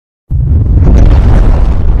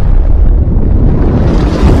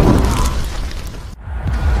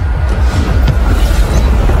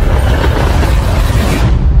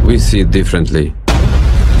see it differently.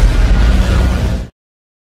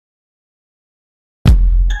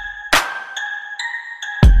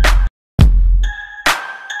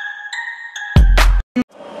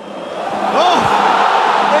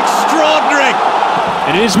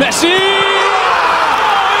 It is Messi! Oh,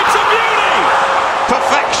 it's a beauty!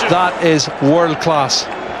 Perfection! That is world class.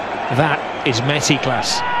 That is Messi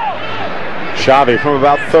class. Xavi from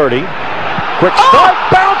about 30. Quick start,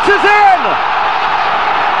 bounces in!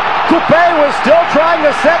 Coupe was still trying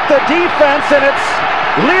to set the defense, and it's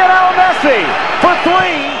Lionel Messi for 3.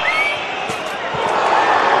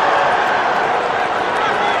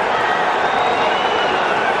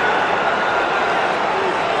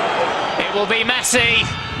 It will be Messi.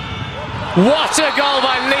 What a goal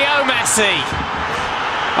by Leo Messi.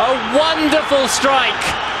 A wonderful strike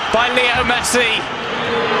by Leo Messi.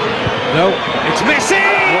 No, it's Messi!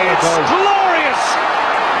 It's glorious!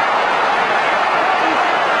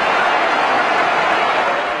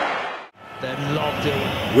 Then lobbed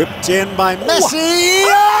in. Whipped in by Messi!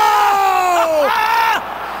 Oh!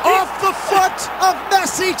 Off the foot of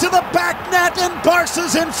Messi to the back net, and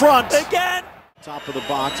Barca's in front. Again! Top of the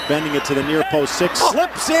box, bending it to the near post. Six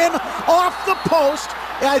slips in off the post.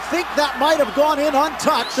 I think that might have gone in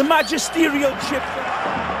untouched. The magisterial chip.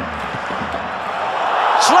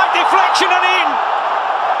 Slight deflection and in.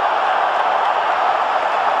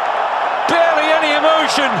 Barely any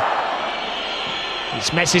emotion. It's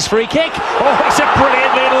Messi's free kick. Oh, it's a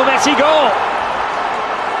brilliant little Messi goal.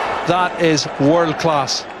 That is world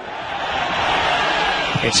class.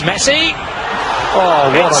 It's Messi.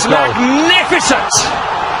 Oh, what it's a goal. Magnificent!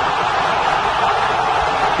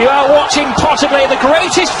 You are watching possibly the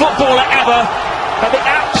greatest footballer ever at the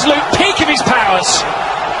absolute peak of his powers.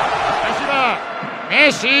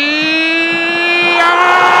 Messi! Messi!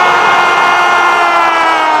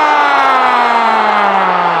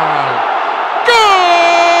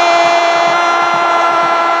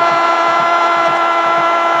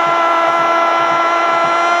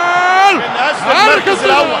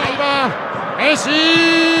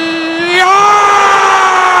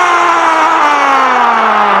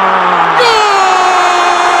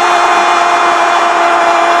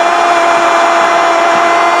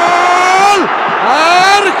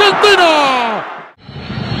 Argentina!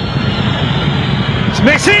 It's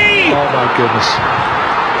Messi! Oh my goodness.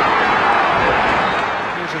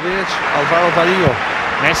 Here's of age, Alvaro Varillo.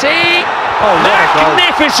 Messi! Oh, what a goal.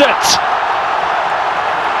 Magnificent!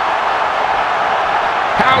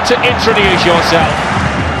 How to introduce yourself.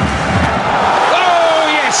 Oh,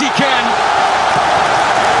 yes, he can.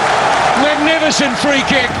 Magnificent free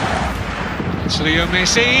kick. It's Leo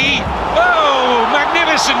Messi. Oh,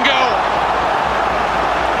 magnificent goal.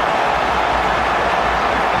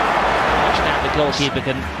 Watch now, the goalkeeper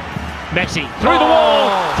can. Messi through the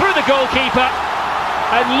wall, through the goalkeeper,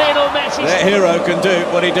 and Lionel Messi. Their hero can do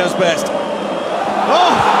what he does best.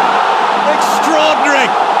 Oh, extraordinary.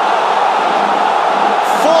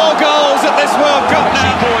 4 goals at this World Cup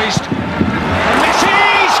now. Poised. And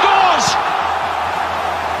Messi scores!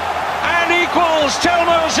 And equals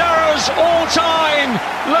Telmo Zarra's all-time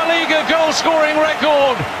La Liga goal-scoring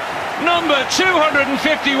record. Number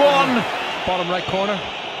 251. Bottom right corner.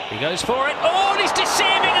 He goes for it. Oh, and he's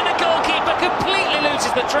deceiving, and the goalkeeper completely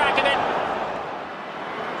loses the track of it.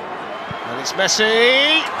 And it's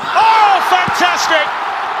Messi. Oh, fantastic!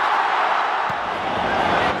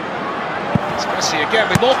 Messi again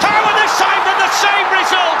with more power this time than the same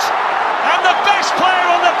result, and the best player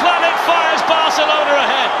on the planet fires Barcelona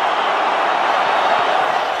ahead.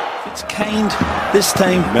 It's caned this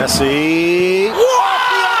time. Messi. Off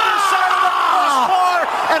the underside of the crossbar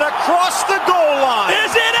and across the goal line.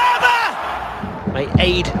 Is it ever? May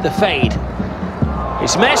aid the fade.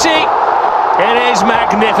 It's Messi. It is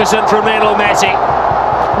magnificent from Lionel Messi.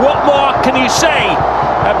 What more can you say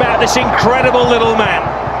about this incredible little man?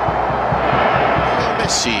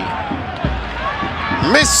 Messi.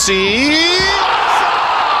 Messi!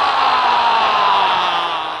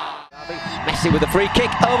 Messi with a free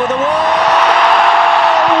kick over the wall.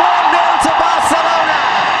 1-0 to Barcelona.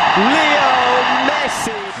 Leo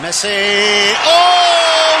Messi. Messi!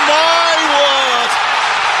 Oh my word!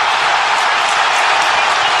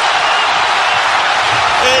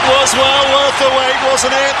 It was well worth the wait,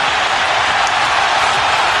 wasn't it?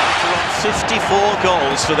 54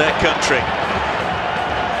 goals for their country.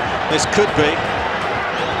 This could be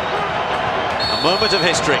a moment of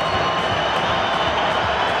history.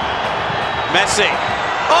 Messi.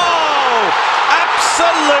 Oh!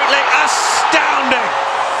 Absolutely astounding!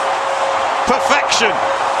 Perfection.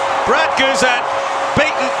 Brad Guzan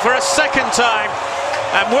beaten for a second time.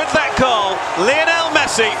 And with that goal, Lionel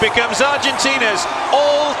Messi becomes Argentina's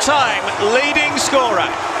all-time leading scorer.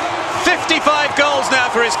 55 goals now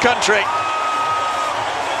for his country.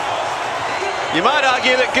 You might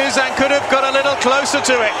argue that Guzan could have got a little closer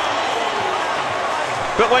to it.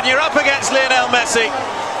 But when you're up against Lionel Messi,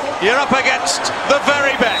 you're up against the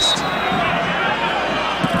very best.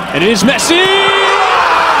 And it is Messi!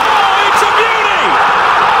 Oh, it's a beauty!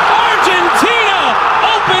 Argentina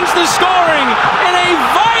opens the scoring in a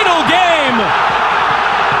vital game.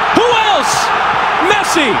 Who else?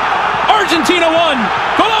 Messi. Argentina 1,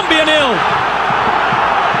 Colombia 0.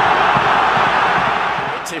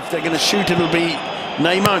 If they're going to shoot, it'll be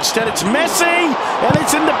Neymar. Instead, it's Messi, and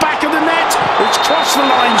it's in the back of the net. It's crossed the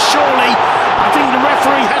line, surely. I think the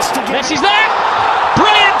referee has to get... Messi's there!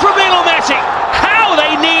 Brilliant from Lionel Messi! How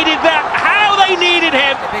they needed that! How they needed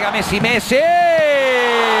him! Pega Messi, Messi!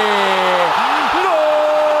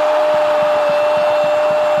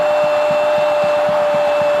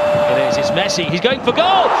 It's Messi, he's going for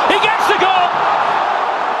goal! He gets the goal!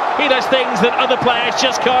 He does things that other players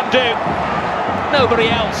just can't do. Nobody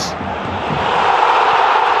else.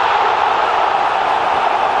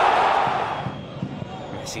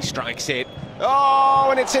 Messi strikes it. Oh,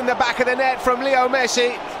 and it's in the back of the net from Leo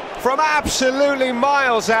Messi from absolutely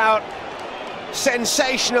miles out.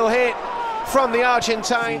 Sensational hit from the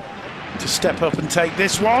Argentine. To step up and take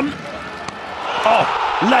this one. Oh,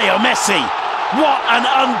 Leo Messi. What an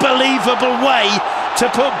unbelievable way to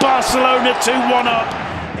put Barcelona 2-1 up.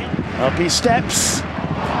 Up he steps.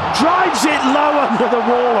 Drives it low under the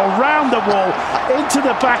wall, or round the wall, into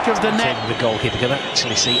the back of the net. The goalkeeper can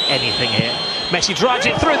actually see anything here. Messi drives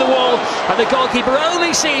it through the wall, and the goalkeeper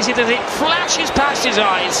only sees it as it flashes past his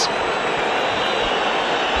eyes.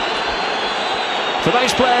 For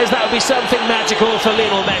those players, that would be something magical. For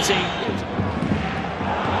Lionel Messi.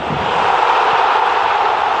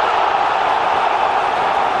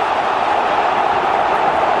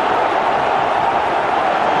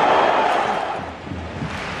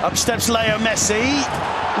 Up steps Leo Messi.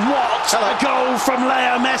 What a goal from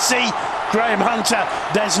Leo Messi. Graham Hunter,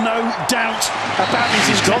 there's no doubt about this.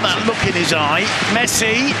 He's got that look in his eye.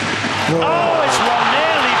 Messi. Oh, it's 1-0.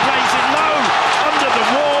 He plays it low under the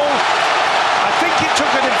wall. I think it took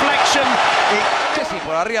a deflection. Messi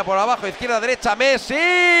por arriba, por abajo, izquierda, derecha, Messi.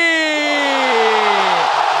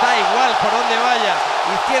 Da igual por donde vaya.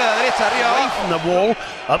 Izquierda, derecha, arriba, abajo. From the wall.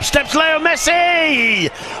 Up steps Leo Messi!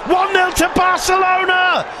 1-0 to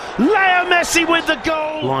Barcelona! Leo Messi with the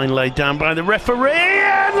goal! Line laid down by the referee,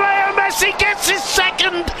 and Leo Messi gets his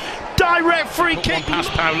second direct free kick. One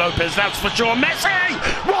past Pau Lopez, that's for sure. Messi!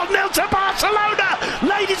 1-0 to Barcelona!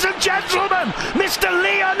 Ladies and gentlemen, Mr.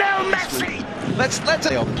 Lionel Messi! Let's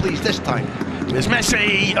please, this time. There's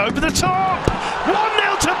Messi over the top!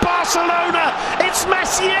 1-0 to Barcelona! It's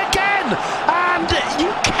Messi again! And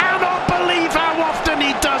you cannot believe how often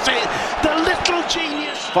he does it! The little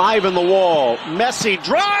genius! 5 in the wall. Messi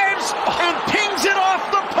drives and pings it off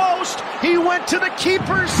the post. He went to the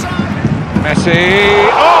keeper's side. Messi.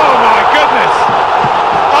 Oh my goodness!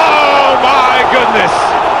 Oh my goodness!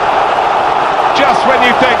 Just when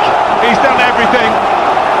you think he's done everything,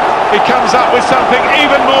 he comes up with something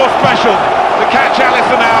even more special to catch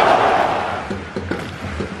Alisson out.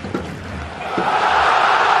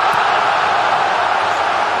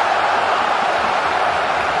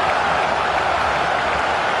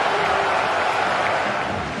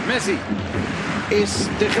 Messi is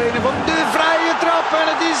degene van de vrije trap en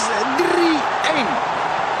het is 3-1.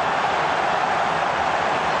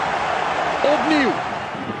 Opnieuw.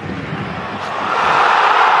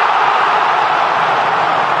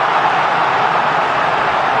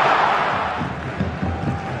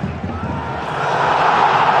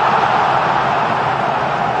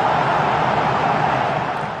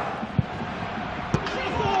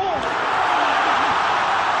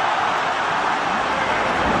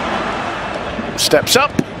 Steps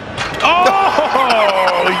up.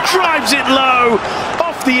 Oh! He drives it low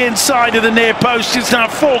off the inside of the near post. It's now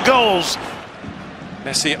 4 goals.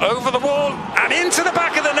 Messi over the wall and into the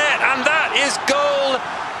back of the net, and that is goal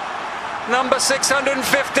number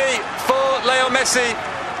 650 for Leo Messi.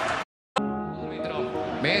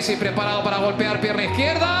 Messi preparado para golpear, pierna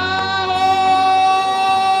izquierda.